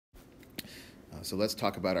So let's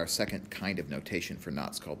talk about our second kind of notation for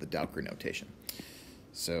knots called the Dowker notation.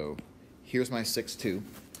 So here's my 6-2.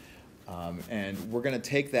 And we're going to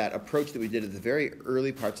take that approach that we did at the very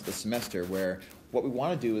early parts of the semester where what we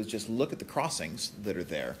want to do is just look at the crossings that are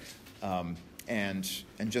there and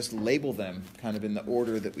just label them kind of in the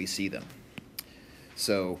order that we see them.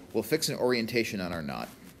 So we'll fix an orientation on our knot.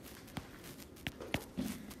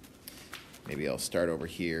 Maybe I'll start over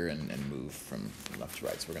here and move from left to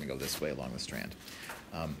right. So we're going to go this way along the strand.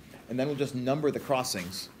 And then we'll just number the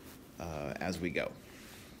crossings as we go.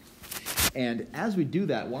 And as we do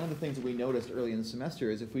that, one of the things that we noticed early in the semester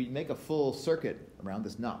is if we make a full circuit around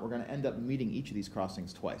this knot, we're going to end up meeting each of these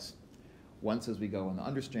crossings twice. Once as we go on the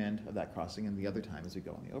understrand of that crossing, and the other time as we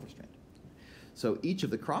go on the overstrand. So each of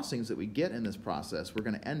the crossings that we get in this process, we're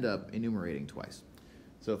going to end up enumerating twice.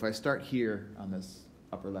 So if I start here on this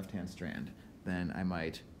upper left-hand strand, then I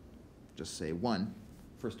might just say 1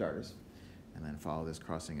 for starters, and then follow this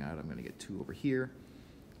crossing out. I'm going to get 2 over here,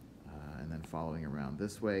 and then following around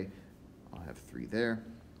this way, I'll have 3 there,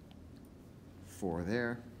 4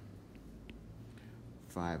 there,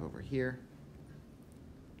 5 over here,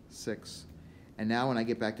 6. And now when I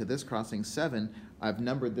get back to this crossing 7, I've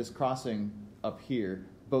numbered this crossing up here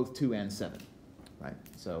both 2 and 7, right?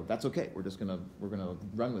 So that's okay. We're gonna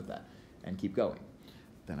run with that and keep going.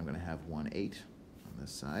 Then I'm going to have 1, 8 on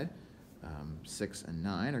this side. 6 and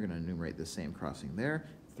 9 are going to enumerate the same crossing there.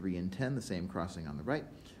 3 and 10, the same crossing on the right.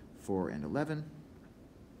 4 and 11.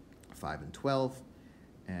 5 and 12,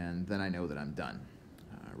 and then I know that I'm done,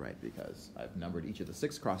 right, because I've numbered each of the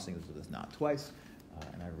 6 crossings of this knot twice,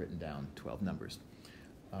 and I've written down 12 numbers.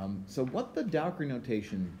 So what the Dowker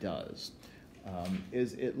notation does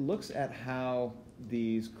is it looks at how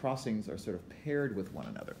these crossings are sort of paired with one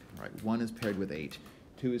another, right? 1 is paired with 8,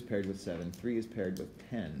 2 is paired with 7, 3 is paired with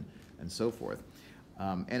 10, and so forth.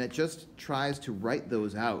 And it just tries to write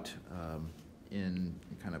those out in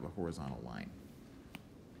kind of a horizontal line.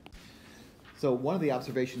 So one of the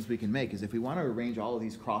observations we can make is if we want to arrange all of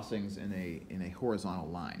these crossings in a horizontal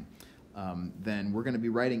line, then we're going to be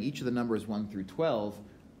writing each of the numbers 1 through 12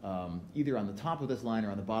 either on the top of this line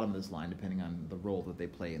or on the bottom of this line, depending on the role that they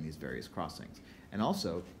play in these various crossings. And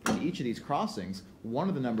also, in each of these crossings, one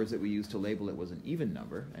of the numbers that we used to label it was an even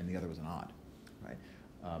number, and the other was an odd, right?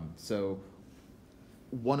 So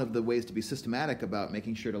one of the ways to be systematic about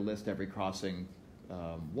making sure to list every crossing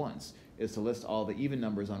once is to list all the even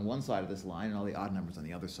numbers on one side of this line and all the odd numbers on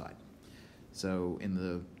the other side. So in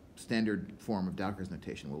the standard form of Dowker's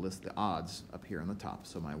notation, we'll list the odds up here on the top.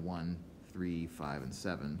 So my 1, 3, 5, and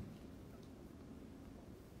 7.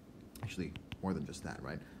 Actually, more than just that,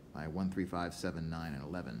 right? My 1, 3, 5, 7, 9, and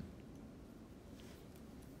 11.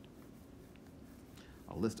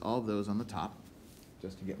 I'll list all of those on the top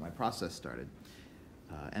just to get my process started.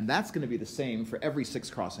 And that's going to be the same for every 6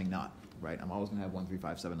 crossing knot, right? I'm always going to have 1, 3,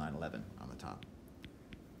 5, 7, 9, 11 on the top.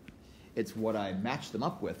 It's what I match them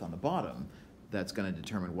up with on the bottom that's going to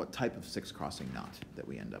determine what type of 6 crossing knot that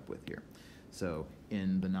we end up with here. So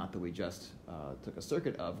in the knot that we just took a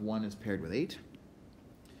circuit of, 1 is paired with 8,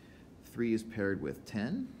 3 is paired with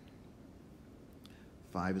 10,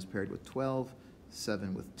 5 is paired with 12,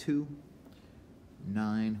 7 with 2,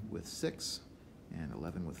 9 with 6, and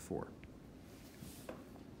 11 with 4.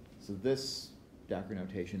 So this Dowker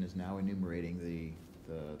notation is now enumerating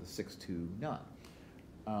the 6-2 knot.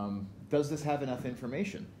 Does this have enough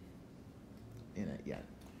information in it yet?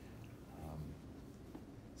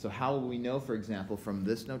 So how will we know, for example, from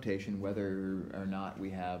this notation whether or not we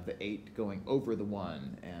have the 8 going over the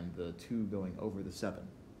 1 and the 2 going over the 7,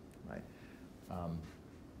 right?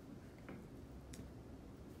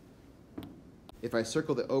 If I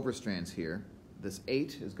circle the overstrands here, this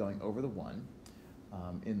 8 is going over the 1.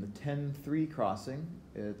 In the 10-3 crossing,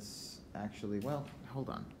 it's actually, well, hold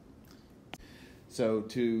on. So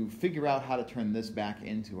to figure out how to turn this back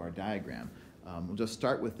into our diagram, we'll just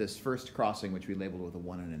start with this first crossing, which we labeled with a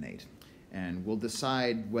 1 and an 8. And we'll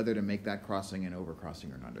decide whether to make that crossing an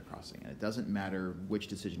overcrossing or an undercrossing. And it doesn't matter which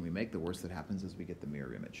decision we make. The worst that happens is we get the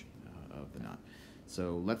mirror image of the knot.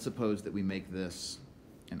 So let's suppose that we make this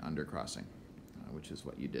an undercrossing, which is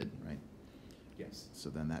what you did, right? Yes. So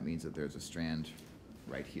then that means that there's a strand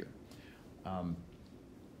right here. And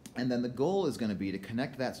then the goal is going to be to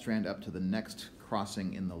connect that strand up to the next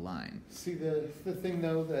crossing in the line. See, the thing,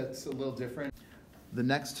 though, that's a little different. The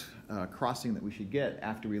next crossing that we should get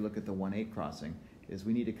after we look at the 1-8 crossing is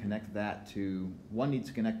we need to connect that to, 1 needs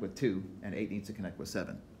to connect with 2, and 8 needs to connect with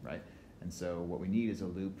 7, right? And so what we need is a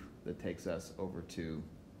loop that takes us over to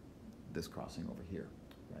this crossing over here,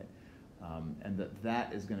 right? And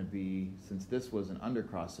that is going to be, since this was an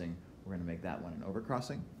undercrossing, we're going to make that one an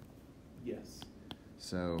overcrossing. Yes.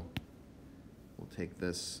 So we'll take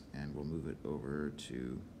this and we'll move it over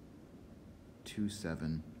to 2,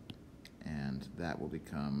 7, and that will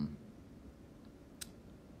become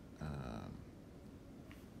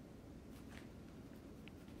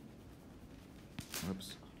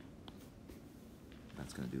whoops.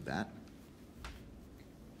 That's going to do that,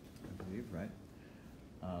 I believe, right?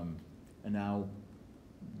 And now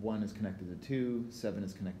 1 is connected to 2, 7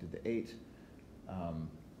 is connected to 8.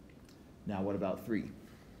 Now what about 3?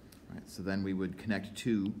 Right, so then we would connect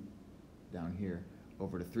 2 down here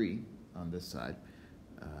over to 3 on this side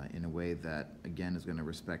in a way that, again, is going to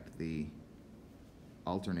respect the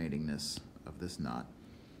alternatingness of this knot.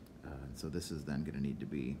 And so this is then going to need to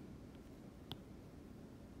be.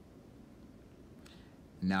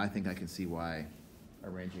 Now I think I can see why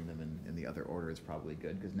arranging them in the other order is probably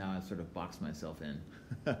good, because now I've sort of boxed myself in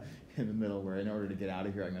in the middle, where in order to get out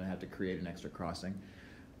of here I'm going to have to create an extra crossing.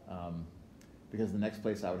 Because the next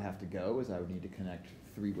place I would have to go is I would need to connect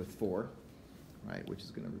 3 with 4, right, which is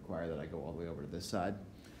going to require that I go all the way over to this side.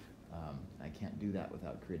 I can't do that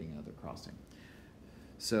without creating another crossing.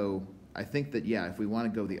 So I think that, yeah, if we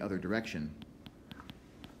want to go the other direction,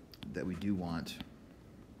 that we do want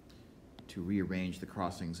to rearrange the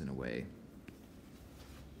crossings in a way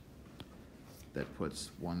that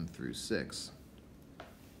puts 1 through 6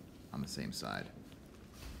 on the same side.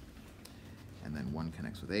 And then 1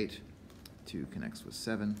 connects with 8, 2 connects with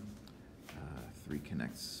 7, 3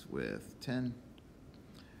 connects with 10,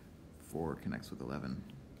 4 connects with 11,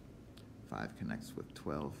 5 connects with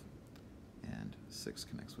 12, and 6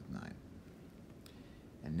 connects with 9.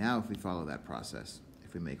 And now if we follow that process,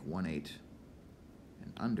 if we make 1, 8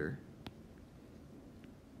 and under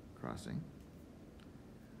crossing,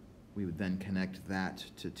 we would then connect that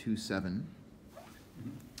to 2, 7,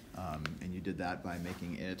 and you did that by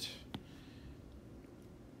making it.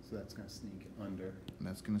 So that's going to sneak under.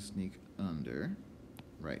 That's going to sneak under,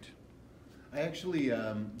 right. I actually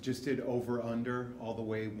just did over under all the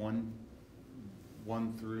way 1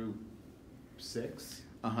 through 6,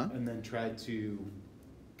 and then tried to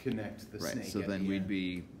connect the snake. Right, so then we'd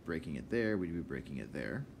be breaking it there, we'd be breaking it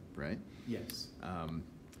there, right? Yes.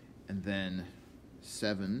 And then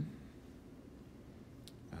 7,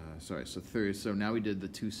 sorry, so third, so now we did the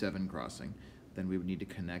 2, 7 crossing. Then we would need to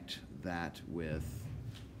connect that with.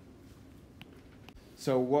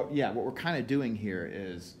 So what we're kind of doing here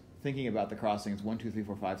is thinking about the crossings 1, 2, 3,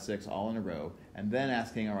 4, 5, 6 all in a row, and then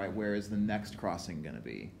asking, all right, where is the next crossing going to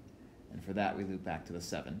be? And for that, we loop back to the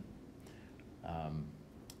 7,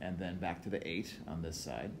 and then back to the 8 on this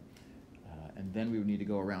side, and then we would need to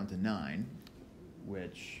go around to 9,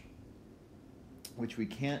 which we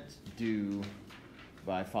can't do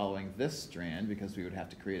by following this strand, because we would have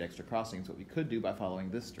to create extra crossings. What we could do by following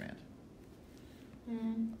this strand.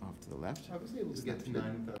 Off to the left. I was able to get to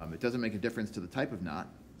 9. It doesn't make a difference to the type of knot,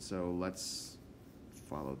 so let's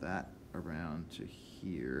follow that around to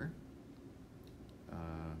here.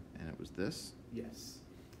 And it was this? Yes.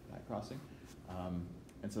 That crossing.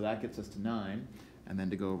 And so that gets us to 9. And then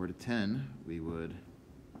to go over to 10, we would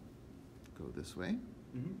go this way.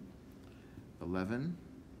 11.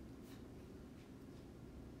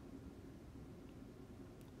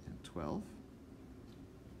 And 12.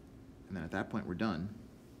 And then at that point, we're done.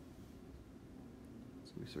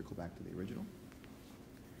 So we circle back to the original.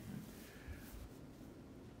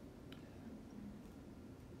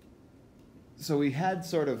 So we had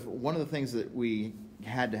sort of, one of the things that we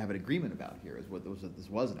had to have an agreement about here is that this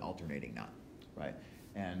was an alternating knot, right?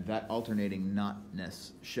 And that alternating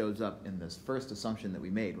knotness shows up in this first assumption that we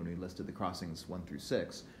made when we listed the crossings 1 through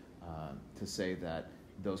 6, to say that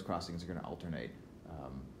those crossings are going to alternate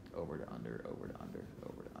over to under, over to under,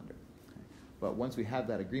 over to under. Okay. But once we have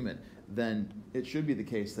that agreement, then it should be the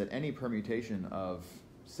case that any permutation of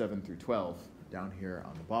 7 through 12 down here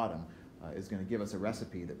on the bottom is going to give us a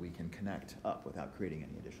recipe that we can connect up without creating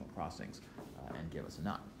any additional crossings and give us a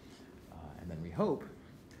knot. And then we hope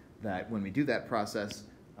that when we do that process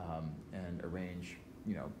and arrange,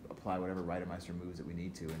 apply whatever Reidemeister moves that we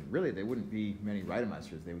need to, and really they wouldn't be many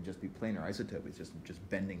Reidemeisters, they would just be planar isotopes, just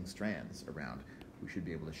bending strands around. We should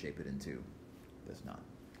be able to shape it into this knot.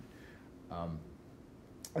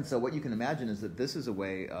 And so what you can imagine is that this is a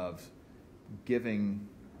way of tabulating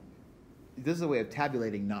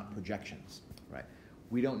knot projections, right?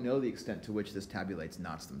 We don't know the extent to which this tabulates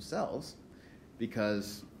knots themselves,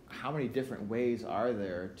 because how many different ways are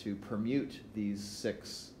there to permute these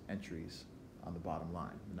 6 entries on the bottom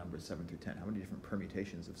line, the numbers 7 through 10? How many different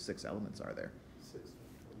permutations of 6 elements are there?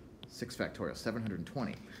 6 factorial,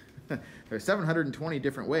 720. There are 720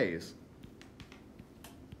 different ways.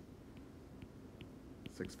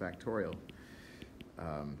 6 factorial.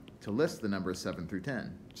 to list the numbers 7 through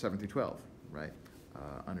 10, 7 through 12, right,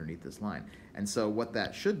 underneath this line. And so what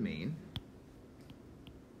that should mean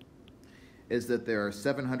is that there are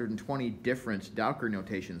 720 different Dowker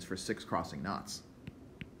notations for 6 crossing knots.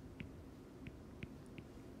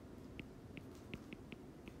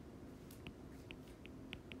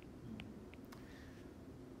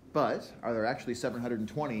 But are there actually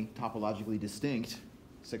 720 topologically distinct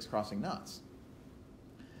 6 crossing knots?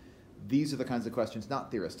 These are the kinds of questions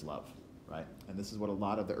knot theorists love, right? And this is what a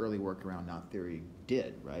lot of the early work around knot theory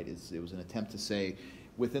did, right? It was an attempt to say,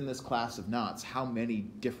 within this class of knots, how many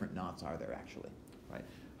different knots are there actually, right?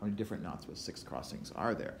 How many different knots with 6 crossings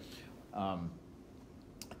are there?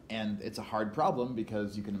 And it's a hard problem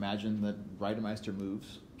because you can imagine that Reidemeister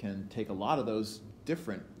moves can take a lot of those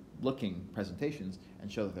different looking presentations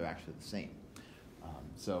and show that they're actually the same.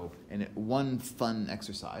 And one fun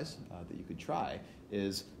exercise that you could try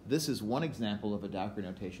is, this is one example of a Dowker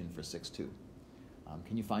notation for 6-2.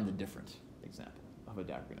 Can you find a different example of a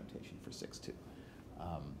Dowker notation for 6-2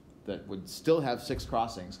 that would still have 6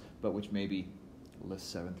 crossings, but which maybe lists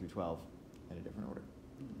 7 through 12 in a different order?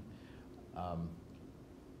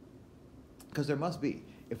 Because there must be.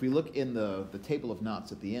 If we look in the table of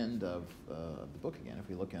knots at the end of the book again, if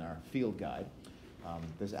we look in our field guide,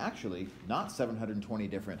 there's actually not 720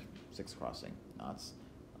 different 6 crossing knots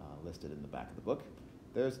listed in the back of the book.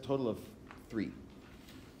 There's a total of 3.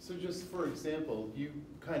 So just for example, you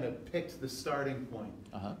kind of picked the starting point.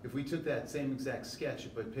 If we took that same exact sketch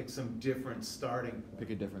but picked some different starting point. Pick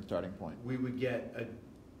a different starting point. We would get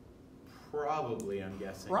probably, I'm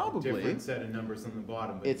guessing, a different set of numbers on the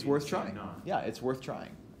bottom. But it's worth trying. Yeah, it's worth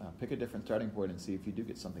trying. Pick a different starting point and see if you do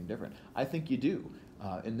get something different. I think you do,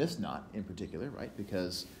 in this knot in particular, right?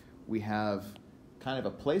 Because we have kind of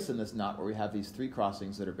a place in this knot where we have these 3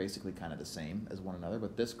 crossings that are basically kind of the same as one another,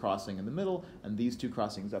 but this crossing in the middle and these 2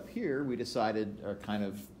 crossings up here, we decided are kind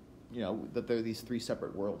of, that they're these 3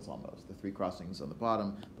 separate worlds almost. The 3 crossings on the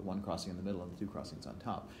bottom, the 1 crossing in the middle, and the 2 crossings on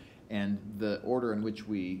top. And the order in which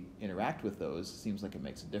we interact with those seems like it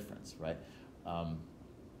makes a difference, right?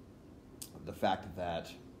 The fact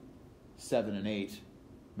that 7 and 8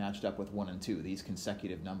 matched up with 1 and 2, these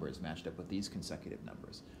consecutive numbers matched up with these consecutive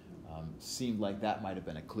numbers, seemed like that might have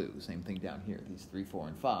been a clue. Same thing down here. These 3, 4,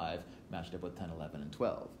 and 5 matched up with 10, 11, and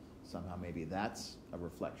 12. Somehow maybe that's a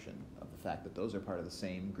reflection of the fact that those are part of the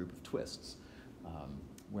same group of twists.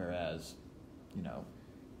 Whereas,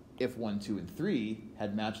 if 1, 2, and 3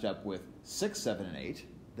 had matched up with 6, 7, and 8,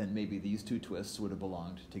 then maybe these 2 twists would have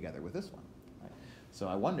belonged together with this one. Right? So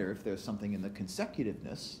I wonder if there's something in the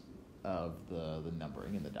consecutiveness of the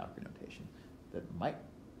numbering in the Dowker notation that might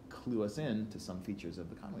clue us in to some features of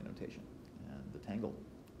the Conway notation and the tangle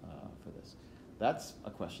for this. That's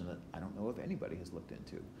a question that I don't know if anybody has looked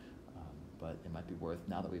into, but it might be worth,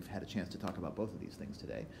 now that we've had a chance to talk about both of these things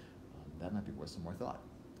today, that might be worth some more thought.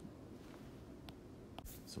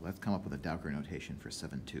 So let's come up with a Dowker notation for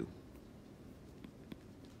 7-2.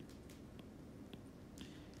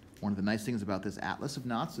 One of the nice things about this atlas of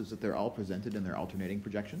knots is that they're all presented in their alternating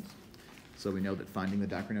projections. So we know that finding the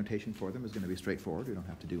Dowker notation for them is going to be straightforward. We don't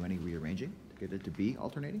have to do any rearranging to get it to be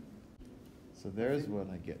alternating. So there's what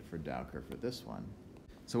I get for Dowker for this one.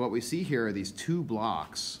 So what we see here are these 2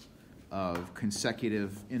 blocks of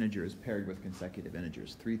consecutive integers paired with consecutive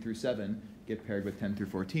integers. 3 through 7 get paired with 10 through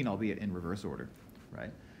 14, albeit in reverse order,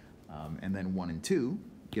 right? And then 1 and 2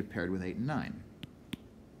 get paired with 8 and 9.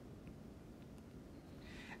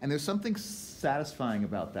 And there's something satisfying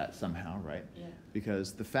about that somehow, right? Yeah.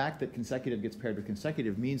 Because the fact that consecutive gets paired with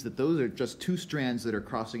consecutive means that those are just 2 strands that are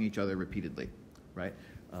crossing each other repeatedly, right?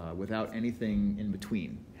 Without anything in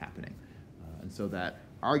between happening. And so that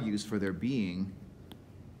argues for there being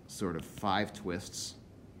sort of 5 twists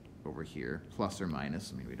over here, plus or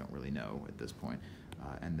minus. I mean, we don't really know at this point.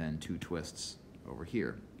 And then 2 twists over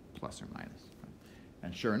here, plus or minus. Right?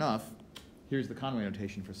 And sure enough, here's the Conway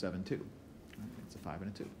notation for 7-2. It's a 5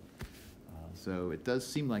 and a 2. So it does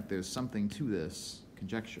seem like there's something to this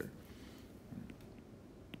conjecture.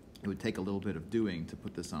 It would take a little bit of doing to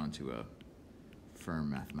put this onto a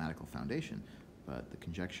firm mathematical foundation, but the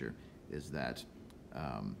conjecture is that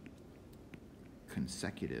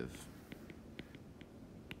consecutive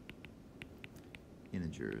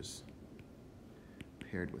integers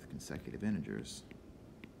paired with consecutive integers,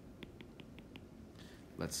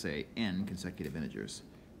 let's say n consecutive integers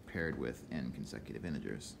paired with n consecutive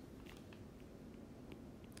integers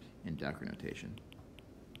in Dowker notation,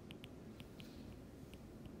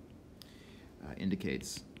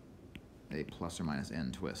 indicates a plus or minus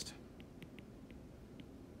n twist.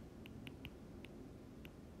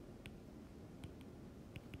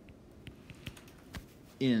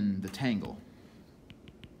 in the tangle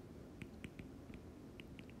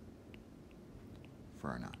for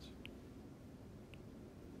our knots.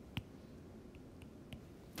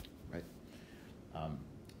 Right?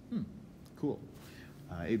 Cool.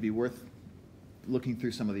 It'd be worth looking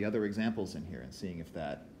through some of the other examples in here and seeing if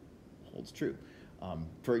that holds true.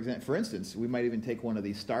 For instance, we might even take one of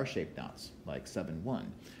these star-shaped knots, like 7-1,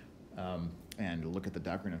 and look at the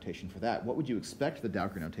Dowker notation for that. What would you expect the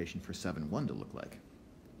Dowker notation for 7-1 to look like?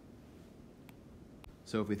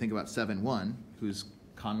 So if we think about 7-1, whose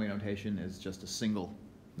Conway notation is just a single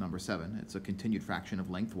number 7, it's a continued fraction of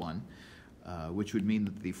length 1, which would mean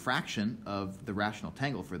that the fraction of the rational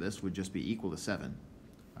tangle for this would just be equal to 7,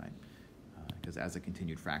 right? Because as a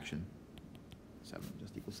continued fraction, 7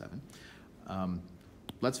 just equals 7.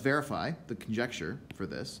 Let's verify the conjecture for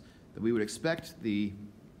this, that we would expect the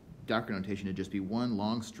Dowker notation to just be one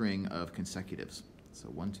long string of consecutives. So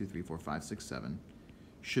 1, 2, 3, 4, 5, 6, 7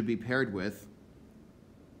 should be paired with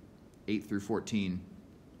 8 through 14,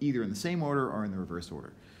 either in the same order or in the reverse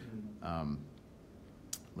order.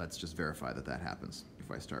 Let's just verify that that happens. If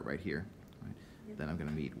I start right here, right, then I'm going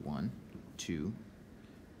to meet 1, 2,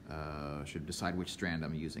 should decide which strand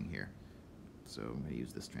I'm using here. So I'm going to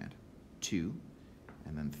use this strand. 2,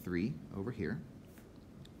 and then 3 over here,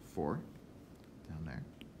 4 down there,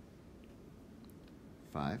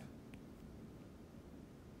 5,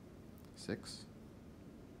 6,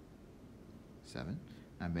 7.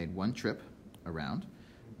 I've made one trip around,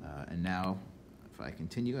 and now if I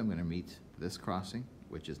continue, I'm going to meet this crossing,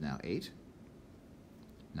 which is now 8,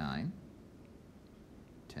 9,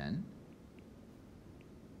 10,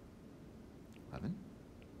 11,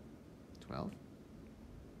 12,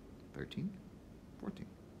 13, 14.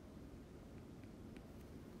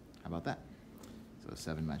 How about that? So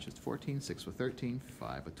 7 matches to 14, 6 with 13,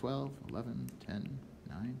 5 with 12, 11, 10,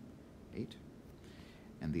 9, 8.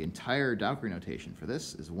 And the entire Dowker notation for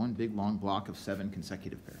this is one big long block of 7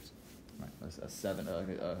 consecutive pairs. Right?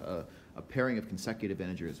 A pairing of consecutive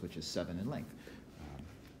integers, which is 7 in length.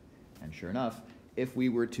 And sure enough, if we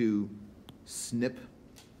were to snip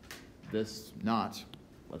this knot,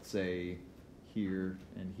 let's say here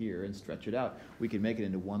and stretch it out, we could make it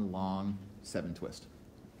into one long 7 twist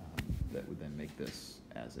that would then make this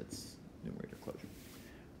as its numerator closure.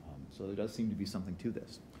 So there does seem to be something to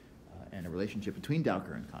this, and a relationship between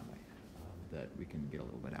Dowker and Conway that we can get a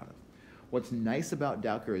little bit out of. What's nice about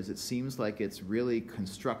Dowker is it seems like it's really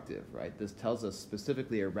constructive, right? This tells us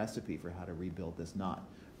specifically a recipe for how to rebuild this knot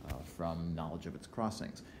from knowledge of its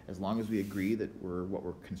crossings, as long as we agree that what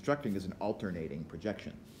we're constructing is an alternating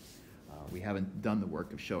projection. We haven't done the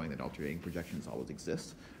work of showing that alternating projections always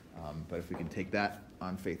exist, but if we can take that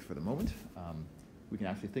on faith for the moment, we can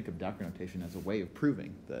actually think of Dowker notation as a way of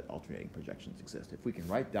proving that alternating projections exist. If we can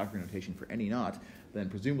write Dowker notation for any knot, then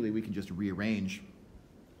presumably we can just rearrange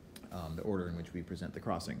the order in which we present the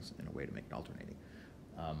crossings in a way to make it alternating.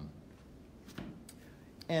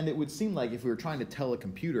 And it would seem like if we were trying to tell a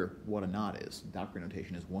computer what a knot is, Dowker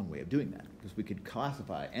notation is one way of doing that, because we could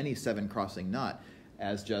classify any 7 crossing knot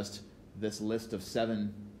as just this list of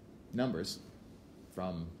 7 numbers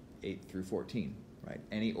from 8 through 14, right?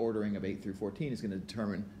 Any ordering of 8 through 14 is going to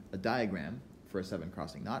determine a diagram for a 7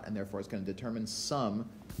 crossing knot, and therefore it's going to determine some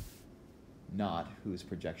knot whose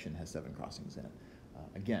projection has 7 crossings in it.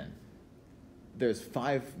 Again, there's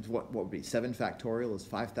what would be 7 factorial is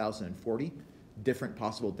 5,040 different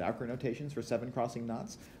possible Dowker notations for 7 crossing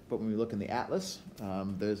knots, but when we look in the atlas,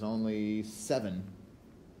 there's only 7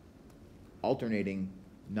 alternating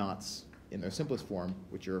knots in their simplest form,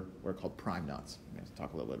 which are what are called prime knots. I'm going to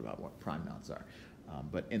talk a little bit about what prime knots are.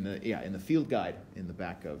 But in the field guide in the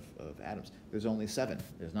back of Adams, there's only 7.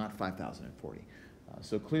 There's not 5,040.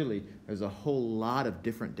 So clearly, there's a whole lot of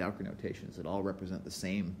different Dowker notations that all represent the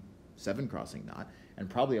same 7 crossing knot, and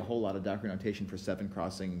probably a whole lot of Dowker notation for 7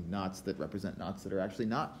 crossing knots that represent knots that are actually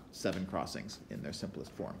not 7 crossings in their simplest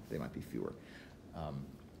form. They might be fewer.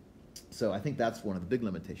 So I think that's one of the big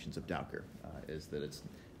limitations of Dowker, is that it's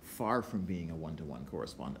far from being a one-to-one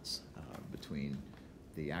correspondence between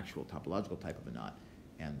the actual topological type of a knot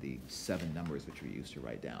and the 7 numbers which we use to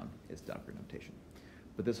write down as Dowker notation.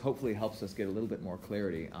 But this hopefully helps us get a little bit more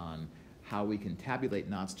clarity on how we can tabulate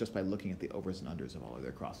knots just by looking at the overs and unders of all of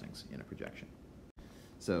their crossings in a projection.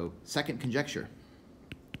 So, second conjecture.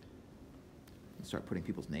 Let's start putting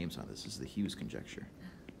people's names on this. This is the Hughes conjecture.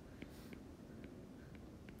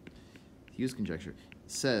 The Hughes conjecture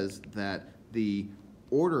says that the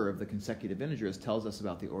order of the consecutive integers tells us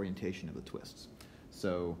about the orientation of the twists.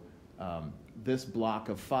 So this block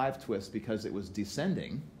of 5 twists, because it was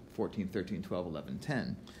descending, 14, 13, 12, 11,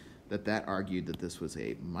 10, that argued that this was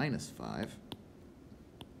a -5,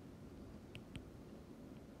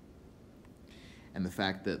 And the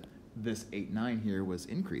fact that this 8, 9 here was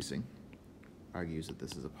increasing argues that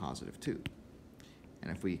this is a positive 2. And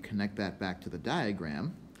if we connect that back to the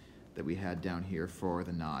diagram that we had down here for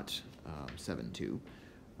the knot 7, 2,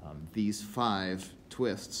 these 5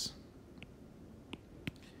 twists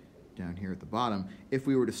down here at the bottom, if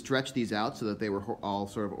we were to stretch these out so that they were all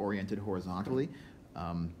sort of oriented horizontally,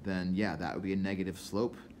 then yeah, that would be a negative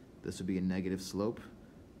slope. This would be a negative slope.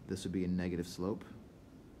 This would be a negative slope.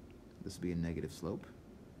 This would be a negative slope.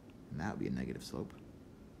 And that would be a negative slope.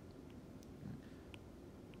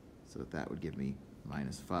 So that would give me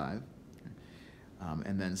 -5.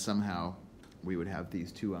 And then somehow we would have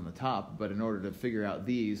these 2 on the top, but in order to figure out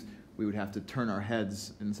these, we would have to turn our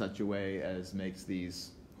heads in such a way as makes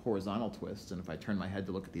these horizontal twists. And if I turn my head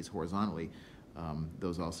to look at these horizontally,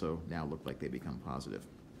 those also now look like they become positive.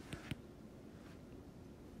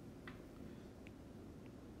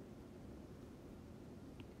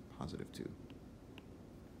 Positive 2.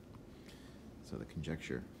 So the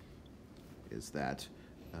conjecture is that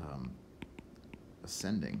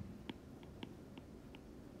ascending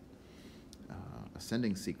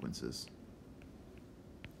sequences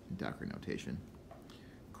in Dowker notation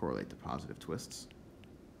correlate to positive twists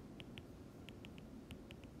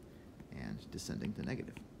and descending to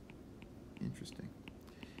negative. Interesting.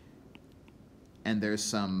 And there's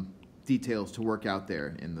some details to work out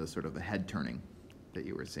there in the sort of the head turning that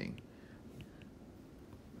you were seeing.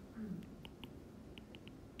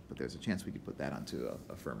 But there's a chance we could put that onto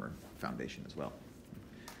a firmer foundation as well.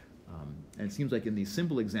 And it seems like in these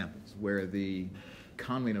simple examples where the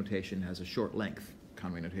Conway notation has a short length,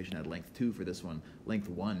 Conway notation had length 2 for this one, length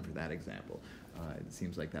 1 for that example, it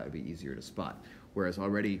seems like that would be easier to spot. Whereas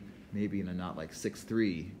already maybe in a knot like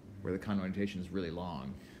 6-3, where the Conway notation is really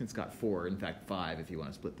long, it's got 4, in fact 5 if you want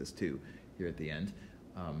to split this 2 here at the end,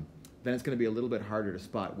 then it's going to be a little bit harder to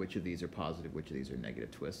spot which of these are positive, which of these are negative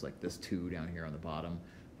twists, like this 2 down here on the bottom.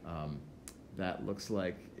 That looks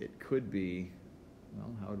like it could be,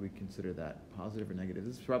 well, how would we consider that? Positive or negative?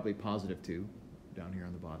 This is probably positive 2 down here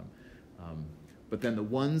on the bottom. But then the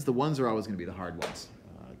ones are always going to be the hard ones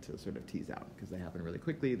to sort of tease out because they happen really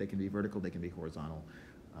quickly. They can be vertical, they can be horizontal.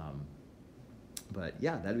 But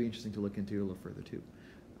yeah, that'd be interesting to look into a little further too.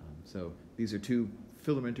 So these are 2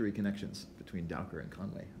 filamentary connections between Dowker and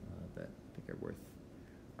Conway that I think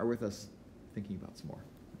are worth us thinking about some more.